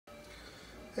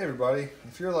Hey everybody,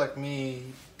 if you're like me,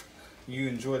 you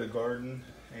enjoy the garden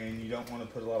and you don't want to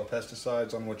put a lot of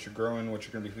pesticides on what you're growing, what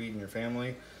you're going to be feeding your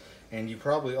family, and you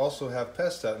probably also have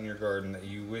pests out in your garden that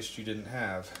you wished you didn't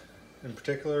have, in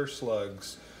particular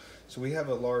slugs. So we have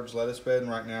a large lettuce bed, and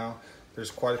right now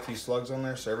there's quite a few slugs on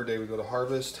there, so every day we go to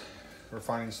harvest, we're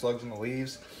finding slugs on the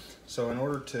leaves. So in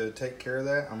order to take care of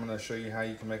that, I'm going to show you how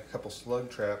you can make a couple slug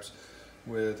traps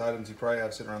with items you probably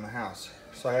have sitting around the house.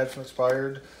 So I had some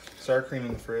expired sour cream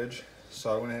in the fridge,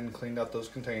 so I went ahead and cleaned out those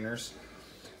containers.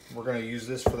 We're going to use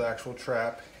this for the actual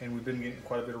trap, and we've been getting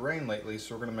quite a bit of rain lately,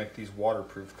 so we're going to make these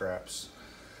waterproof traps.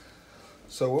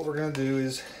 So what we're going to do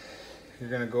is you're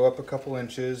going to go up a couple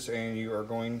inches and you are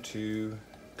going to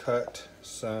cut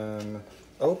some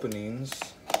openings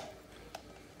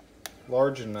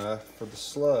large enough for the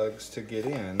slugs to get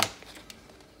in.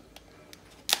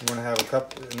 I'm going to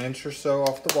have an inch or so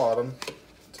off the bottom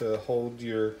to hold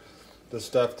the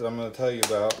stuff that I'm going to tell you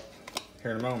about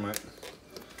here in a moment.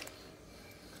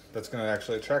 That's going to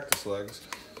actually attract the slugs.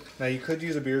 Now you could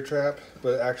use a beer trap,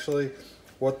 but actually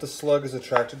what the slug is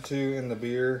attracted to in the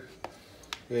beer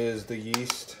is the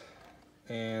yeast,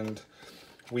 and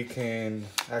we can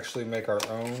actually make our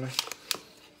own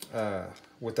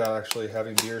without actually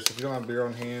having beer. So if you don't have beer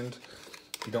on hand,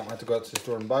 you don't have to go out to the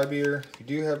store and buy beer. If you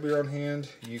do have beer on hand,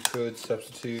 you could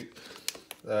substitute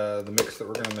the mix that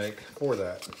we're going to make for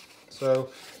that. So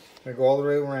I'm going to go all the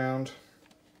way around.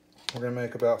 We're going to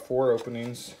make about 4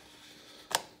 openings.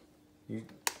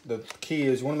 The key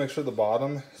is you want to make sure the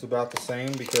bottom is about the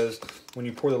same, because when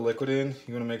you pour the liquid in,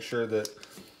 you want to make sure that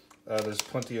there's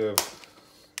plenty of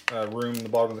room in the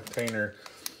bottom of the container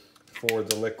for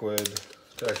the liquid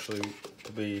to actually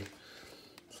be.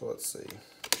 So let's see.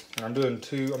 And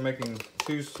I'm making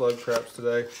 2 slug traps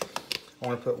today. I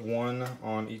want to put 1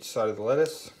 on each side of the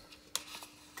lettuce.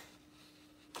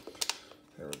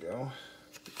 There we go.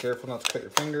 Be careful not to cut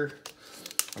your finger.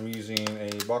 I'm using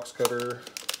a box cutter.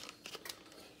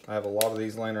 I have a lot of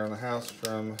these laying around the house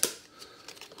from,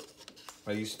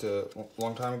 I used to, a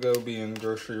long time ago, be in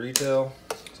grocery retail.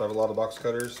 So I have a lot of box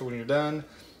cutters. So when you're done,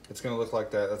 it's going to look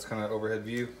like that. That's kind of overhead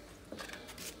view.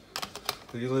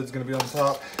 The lid's going to be on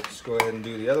top. Just go ahead and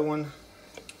do the other one.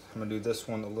 I'm going to do this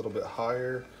one a little bit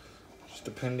higher, just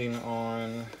depending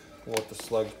on what the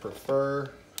slugs prefer.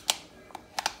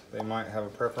 They might have a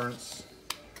preference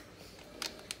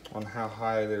on how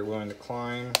high they're willing to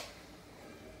climb.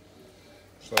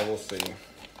 So we'll see.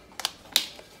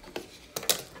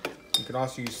 You can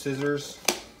also use scissors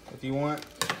if you want.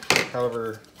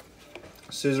 However,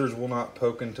 scissors will not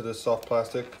poke into this soft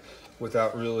plastic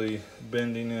without really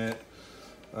bending it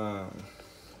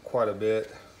quite a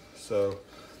bit. So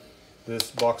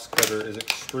this box cutter is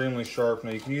extremely sharp.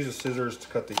 Now you can use the scissors to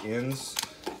cut the ends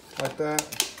like that,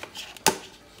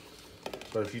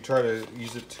 but if you try to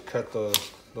use it to cut the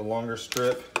longer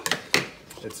strip,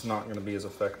 it's not going to be as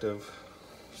effective.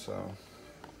 So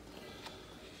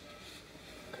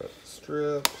cut the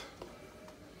strip,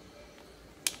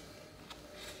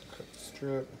 cut the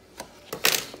strip,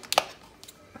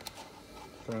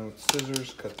 come in with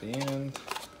scissors, cut the end,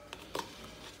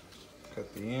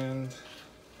 cut the end.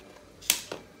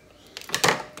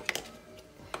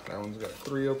 That one's got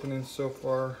 3 openings so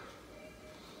far.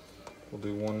 We'll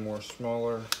do 1 more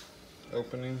smaller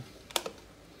opening.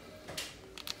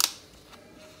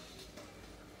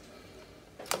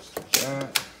 Just like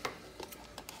that.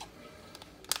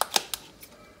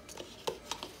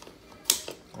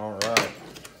 All right.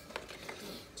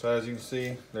 So as you can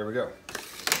see, there we go.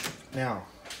 Now,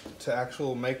 to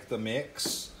actually make the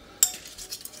mix,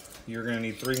 you're going to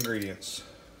need 3 ingredients.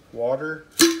 Water,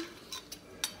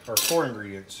 or 4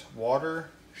 ingredients. Water,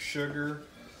 sugar,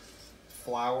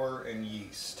 flour, and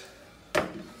yeast.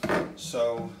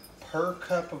 So per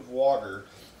cup of water,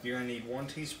 you're going to need 1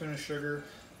 teaspoon of sugar,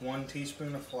 1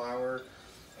 teaspoon of flour,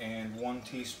 and 1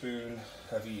 teaspoon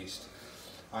of yeast.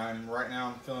 Right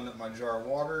now I'm filling up my jar of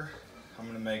water. I'm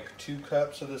going to make 2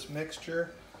 cups of this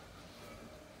mixture.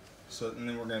 And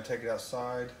then we're going to take it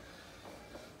outside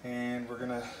and we're going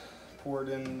to pour it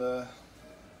in the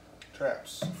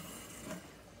traps.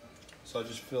 So I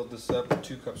just filled this up with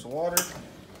 2 cups of water.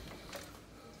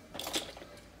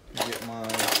 Get my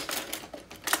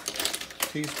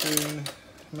teaspoon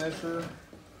measure.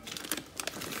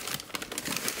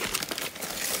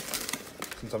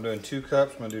 Since I'm doing 2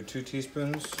 cups, I'm going to do 2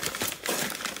 teaspoons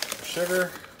of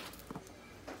sugar.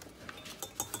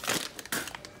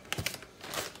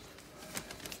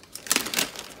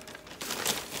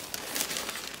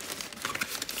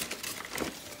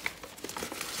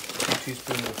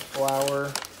 Teaspoons of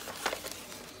flour.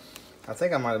 I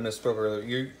think I might have misspoke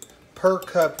earlier. per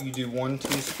cup you do 1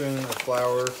 teaspoon of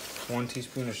flour, 1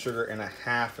 teaspoon of sugar, and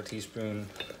 1/2 teaspoon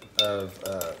of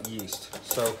yeast.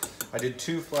 So I did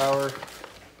 2 flour,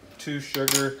 2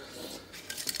 sugar,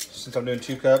 since I'm doing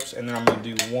 2 cups, and then I'm going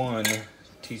to do 1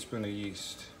 teaspoon of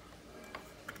yeast.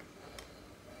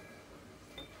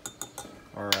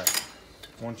 All right,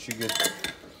 once you get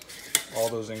all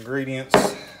those ingredients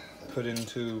put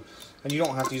into, and you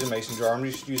don't have to use a mason jar, I'm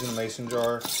just using a mason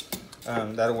jar,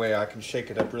 that way I can shake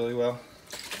it up really well.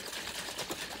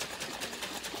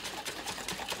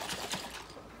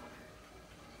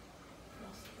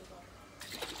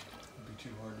 It'd be too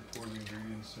hard to pour the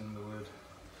ingredients in the lid.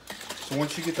 So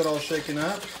once you get that all shaken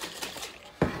up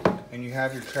and you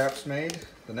have your traps made,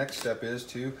 the next step is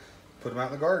to put them out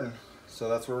in the garden. So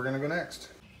that's where we're gonna go next.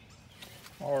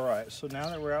 All right, so now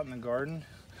that we're out in the garden,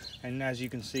 and as you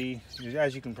can see,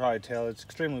 as you can probably tell, it's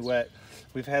extremely wet.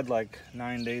 We've had like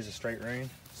 9 days of straight rain.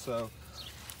 So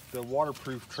the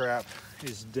waterproof trap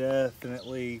is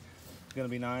definitely gonna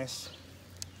be nice.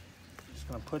 Just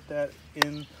gonna put that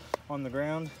in on the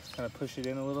ground, kind of push it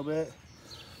in a little bit,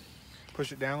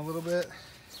 push it down a little bit,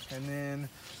 and then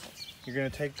you're gonna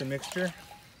take the mixture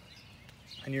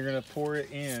and you're gonna pour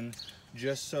it in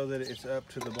just so that it's up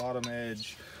to the bottom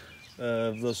edge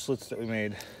of those slits that we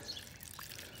made.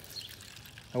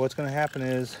 Now what's gonna happen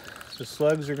is the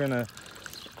slugs are gonna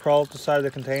crawl up the side of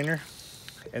the container,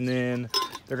 and then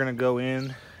they're gonna go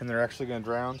in and they're actually gonna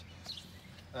drown.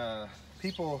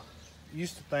 People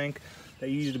used to think they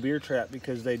used a beer trap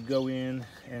because they'd go in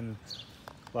and,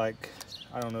 like,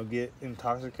 I don't know, get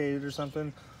intoxicated or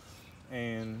something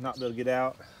and not be able to get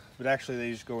out, but actually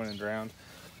they just go in and drown.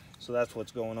 So that's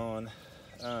what's going on.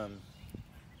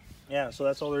 Yeah, so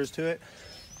that's all there is to it.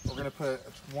 We're gonna put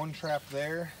 1 trap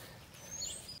there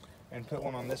and put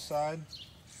 1 on this side.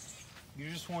 You're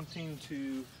just wanting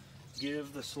to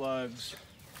give the slugs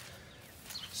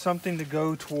something to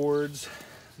go towards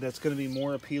that's gonna be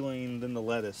more appealing than the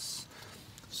lettuce.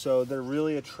 So they're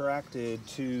really attracted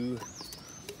to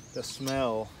the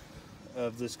smell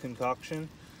of this concoction.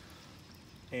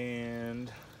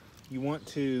 And you want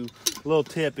to, a little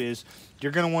tip is,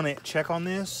 you're gonna wanna check on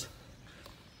this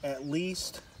at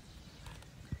least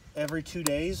every 2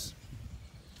 days,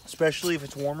 especially if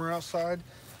it's warmer outside,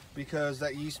 because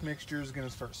that yeast mixture is going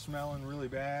to start smelling really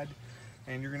bad,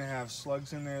 and you're going to have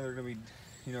slugs in there. They're going to be,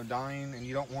 you know, dying, and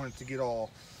you don't want it to get all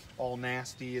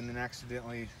nasty and then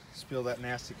accidentally spill that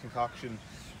nasty concoction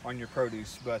on your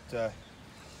produce. But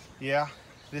yeah,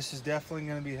 this is definitely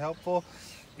going to be helpful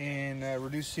in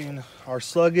reducing our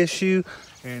slug issue.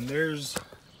 And there's,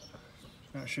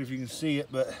 not sure if you can see it,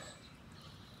 but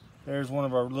there's one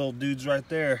of our little dudes right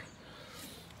there.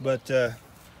 But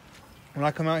when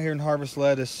I come out here and harvest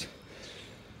lettuce,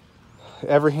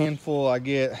 every handful I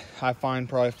get, I find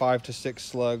probably 5 to 6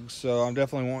 slugs. So I'm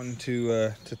definitely wanting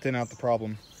to thin out the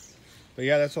problem. But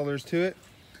yeah, that's all there's to it.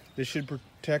 This should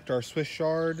protect our Swiss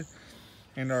chard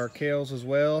and our kales as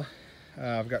well.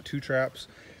 I've got 2 traps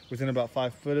within about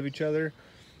 5 foot of each other.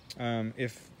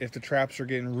 If the traps are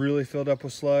getting really filled up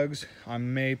with slugs, I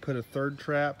may put a 3rd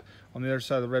trap on the other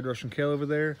side of the red Russian kale over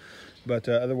there. But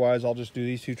otherwise, I'll just do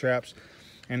these 2 traps,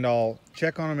 and I'll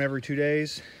check on them every 2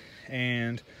 days,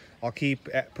 and I'll keep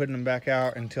putting them back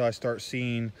out until I start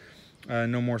seeing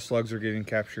no more slugs are getting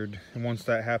captured. And once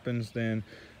that happens, then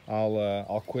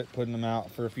I'll quit putting them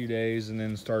out for a few days and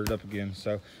then start it up again.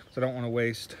 So I don't want to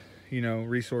waste, you know,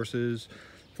 resources,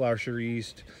 flour, sugar,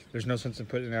 yeast. There's no sense in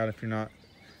putting it out if you're not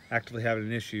actively having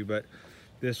an issue, but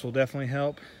this will definitely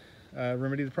help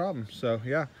remedy the problem. So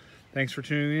yeah, thanks for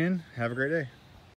tuning in. Have a great day.